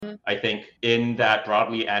I think in that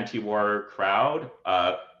broadly anti-war crowd,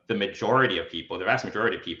 the majority of people, the vast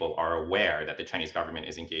majority of people, are aware that the Chinese government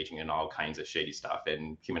is engaging in all kinds of shady stuff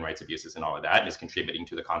and human rights abuses and all of that, and is contributing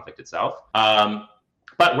to the conflict itself.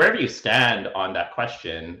 But wherever you stand on that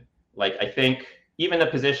question, like, I think even a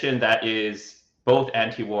position that is both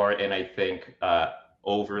anti-war and I think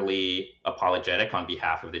overly apologetic on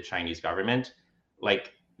behalf of the Chinese government,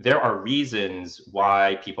 like, there are reasons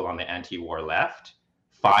why people on the anti-war left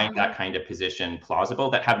find that kind of position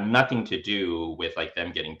plausible that have nothing to do with like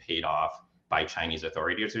them getting paid off by Chinese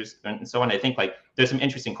authorities and so on. I think like there's some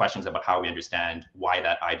interesting questions about how we understand why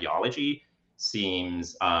that ideology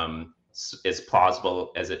seems as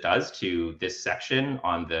plausible as it does to this section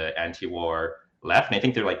on the anti-war left. And I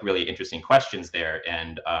think they're like really interesting questions there.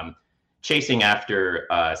 And chasing after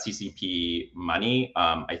CCP money,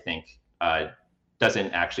 I think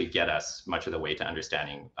doesn't actually get us much of the way to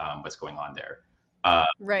understanding what's going on there.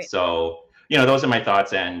 Right. So, you know, those are my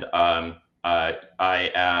thoughts, and I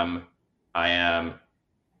am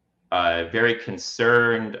very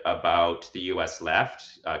concerned about the U.S.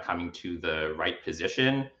 left coming to the right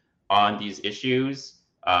position on these issues,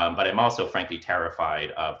 but I'm also frankly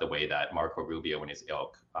terrified of the way that Marco Rubio and his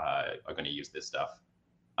ilk are going to use this stuff,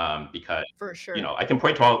 because For sure. you know, I can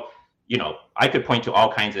point to all, you know, I could point to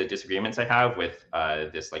all kinds of disagreements I have with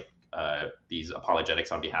this, like these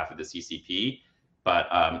apologetics on behalf of the CCP. But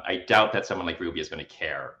I doubt that someone like Rubio is going to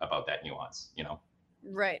care about that nuance, you know?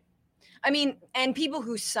 Right. I mean, and people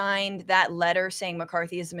who signed that letter saying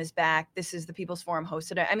McCarthyism is back, this is the People's Forum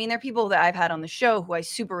hosted it. I mean, they're people that I've had on the show who I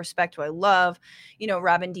super respect, who I love, you know,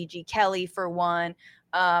 Robin D.G. Kelly for one,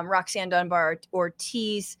 Roxanne Dunbar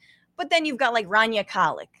Ortiz. But then you've got like Rania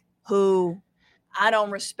Khalek, who I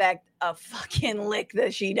don't respect a fucking lick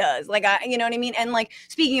that she does. Like, you know what I mean? And like,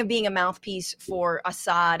 speaking of being a mouthpiece for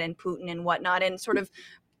Assad and Putin and whatnot, and sort of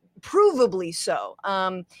provably so,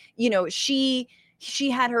 you know, she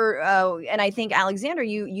had her, and I think Alexander,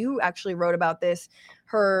 you actually wrote about this,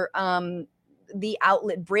 her, the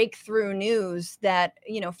outlet Breakthrough News that,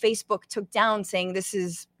 you know, Facebook took down saying this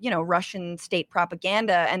is, you know, Russian state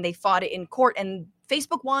propaganda, and they fought it in court and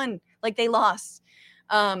Facebook won, like they lost.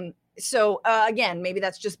 So again, maybe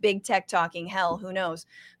that's just big tech talking. Hell, who knows?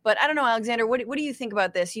 But I don't know, Alexander. What do you think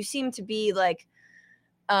about this? You seem to be like,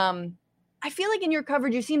 I feel like in your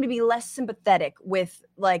coverage, you seem to be less sympathetic with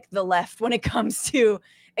like the left when it comes to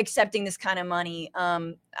accepting this kind of money.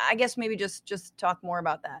 I guess maybe just talk more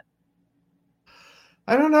about that.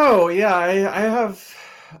 I don't know. Yeah, I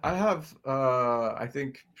have I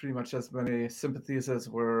think pretty much as many sympathies as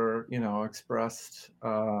were, you know, expressed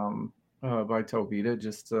by Tovita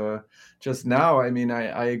just now. I mean,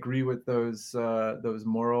 I agree with those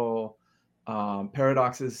moral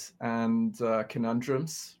paradoxes and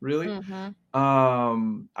conundrums, really.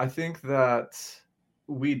 I think that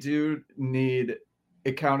we do need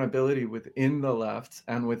accountability within the left,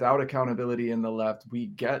 and without accountability in the left, we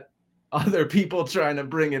get other people trying to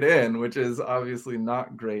bring it in, which is obviously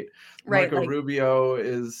not great. Right, Marco Rubio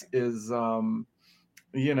is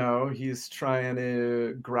you know, he's trying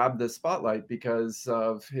to grab the spotlight because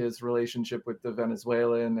of his relationship with the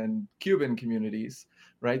Venezuelan and Cuban communities,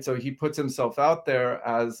 right? So he puts himself out there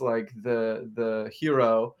as like the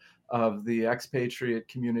hero of the expatriate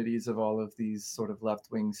communities of all of these sort of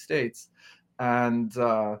left-wing states. And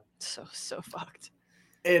so fucked.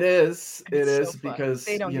 It is so because,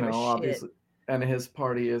 they don't you give a know, shit. obviously, and his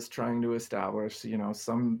party is trying to establish, you know,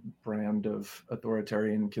 some brand of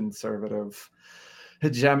authoritarian conservative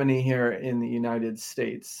hegemony here in the United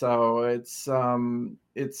States. So it's a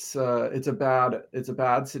bad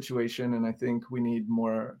situation, and I think we need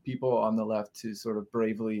more people on the left to sort of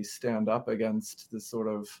bravely stand up against this sort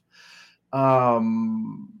of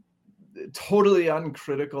totally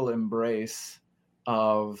uncritical embrace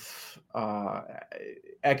of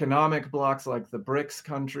economic blocs like the BRICS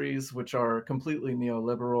countries, which are completely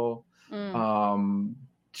neoliberal.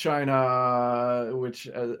 China, which,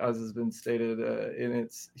 as has been stated, in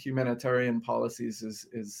its humanitarian policies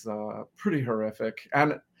is pretty horrific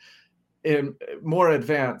and more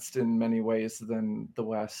advanced in many ways than the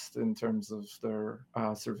West in terms of their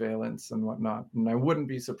surveillance and whatnot. And I wouldn't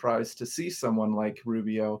be surprised to see someone like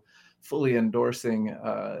Rubio fully endorsing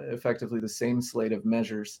effectively the same slate of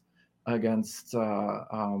measures against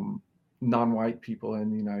non-white people in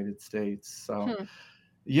the United States. So,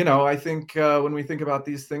 you know, I think when we think about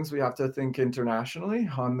these things, we have to think internationally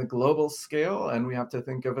on the global scale, and we have to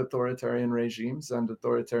think of authoritarian regimes and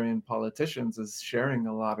authoritarian politicians as sharing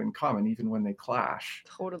a lot in common, even when they clash.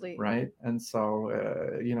 Totally. Right. And so,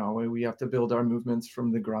 you know, we have to build our movements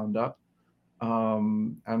from the ground up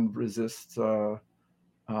and resist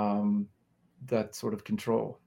that sort of control.